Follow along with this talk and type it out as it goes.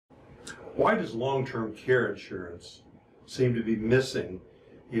Why does long-term care insurance seem to be missing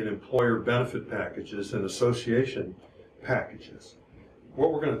in employer benefit packages and association packages?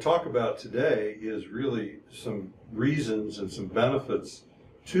 What we're going to talk about today is really some reasons and some benefits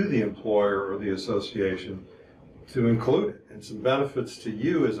to the employer or the association to include it, and some benefits to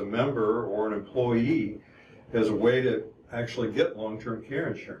you as a member or an employee as a way to actually get long-term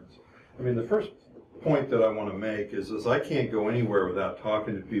care insurance. I mean, the first point that I want to make is I can't go anywhere without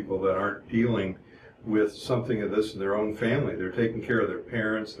talking to people that aren't dealing with something of this in their own family. They're taking care of their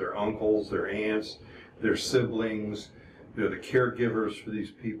parents, their uncles, their aunts, their siblings. They're the caregivers for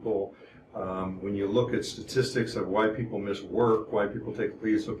these people. When you look at statistics of why people miss work, why people take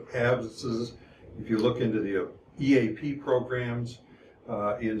leaves of absences, if you look into the EAP programs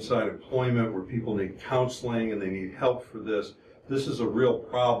inside employment where people need counseling and they need help for this, this is a real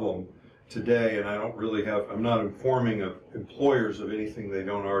problem today, and I'm not informing of employers of anything they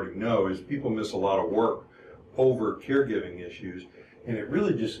don't already know, is people miss a lot of work over caregiving issues, and it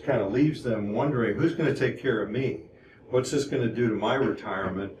really just kind of leaves them wondering, who's going to take care of me? What's this going to do to my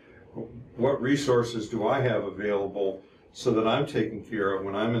retirement? What resources do I have available so that I'm taken care of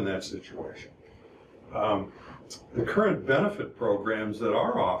when I'm in that situation? The current benefit programs that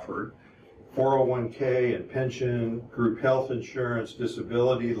are offered, 401k and pension, group health insurance,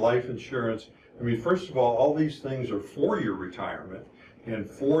 disability, life insurance. I mean, first of all these things are for your retirement and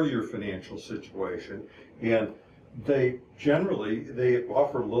for your financial situation, and they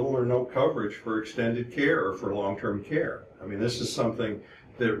offer little or no coverage for extended care or for long-term care. I mean, this is something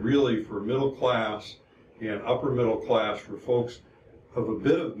that really for middle class and upper middle class, for folks of a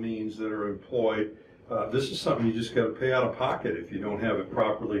bit of means that are employed, this is something you just got to pay out of pocket if you don't have it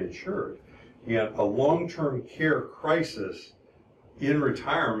properly insured. And a long-term care crisis in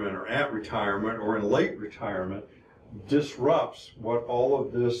retirement or at retirement or in late retirement disrupts what all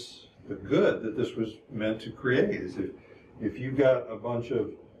of this, the good that this was meant to create. Is if you got a bunch of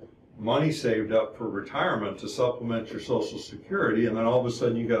money saved up for retirement to supplement your Social Security, and then all of a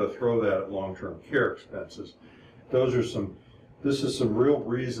sudden you got to throw that at long-term care expenses. This is some real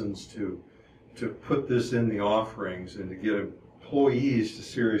reasons to put this in the offerings and to get employees to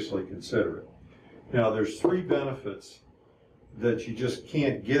seriously consider it. Now, there's three benefits that you just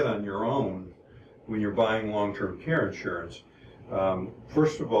can't get on your own when you're buying long-term care insurance.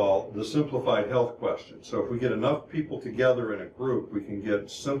 First of all, the simplified health question. So if we get enough people together in a group, we can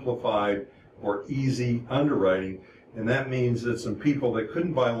get simplified or easy underwriting, and that means that some people that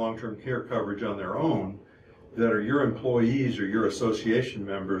couldn't buy long-term care coverage on their own, that are your employees or your association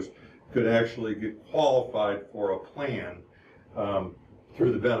members, could actually get qualified for a plan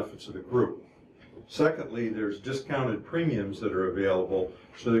through the benefits of the group. Secondly, there's discounted premiums that are available,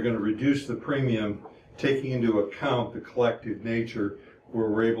 so they're going to reduce the premium, taking into account the collective nature where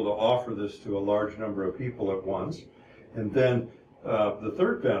we're able to offer this to a large number of people at once. And then the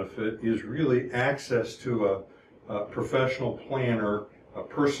third benefit is really access to a professional planner, a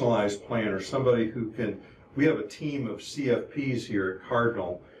personalized planner, somebody who can, we have a team of CFPs here at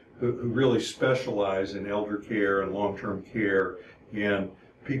Cardinal who really specialize in elder care and long-term care and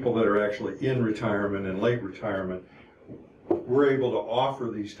people that are actually in retirement and late retirement. We're able to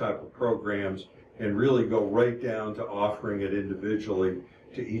offer these type of programs and really go right down to offering it individually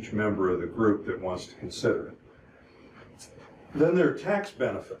to each member of the group that wants to consider it. Then there are tax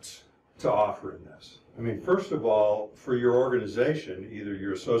benefits to offering this. I mean, first of all, for your organization, either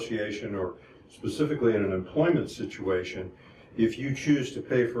your association or specifically in an employment situation, if you choose to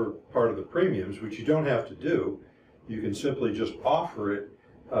pay for part of the premiums, which you don't have to do, you can simply just offer it.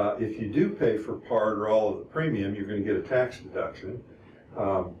 If you do pay for part or all of the premium, you're going to get a tax deduction.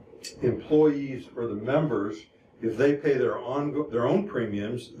 Employees or the members, if they pay their own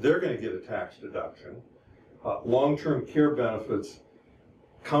premiums, they're going to get a tax deduction. Long-term care benefits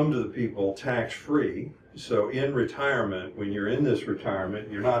come to the people tax-free. So in retirement, when you're in this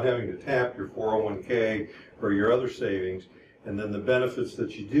retirement, you're not having to tap your 401k or your other savings, and then the benefits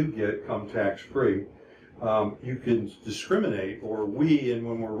that you do get come tax-free. You can discriminate, or and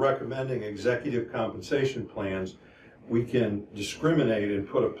when we're recommending executive compensation plans, we can discriminate and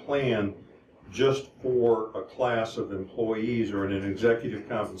put a plan just for a class of employees or in an executive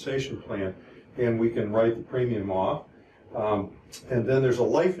compensation plan, and we can write the premium off. And then there's a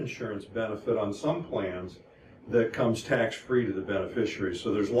life insurance benefit on some plans that comes tax-free to the beneficiary.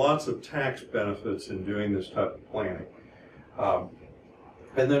 So there's lots of tax benefits in doing this type of planning.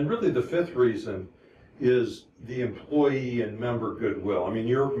 And then really the fifth reason is the employee and member goodwill. I mean,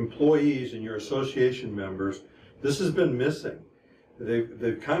 your employees and your association members, this has been missing.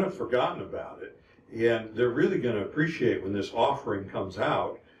 They've kind of forgotten about it, and they're really going to appreciate when this offering comes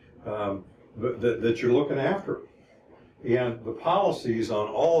out that you're looking after. And the policies on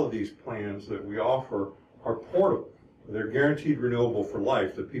all of these plans that we offer are portable. They're guaranteed renewable for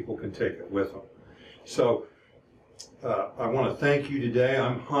life, that people can take it with them. So I want to thank you today.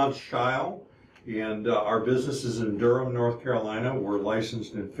 I'm Hans Scheil, and our business is in Durham, North Carolina. We're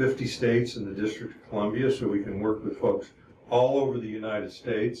licensed in 50 states and the District of Columbia, so we can work with folks all over the United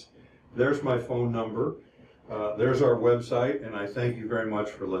States. There's my phone number. There's our website, and I thank you very much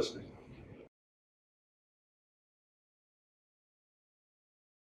for listening.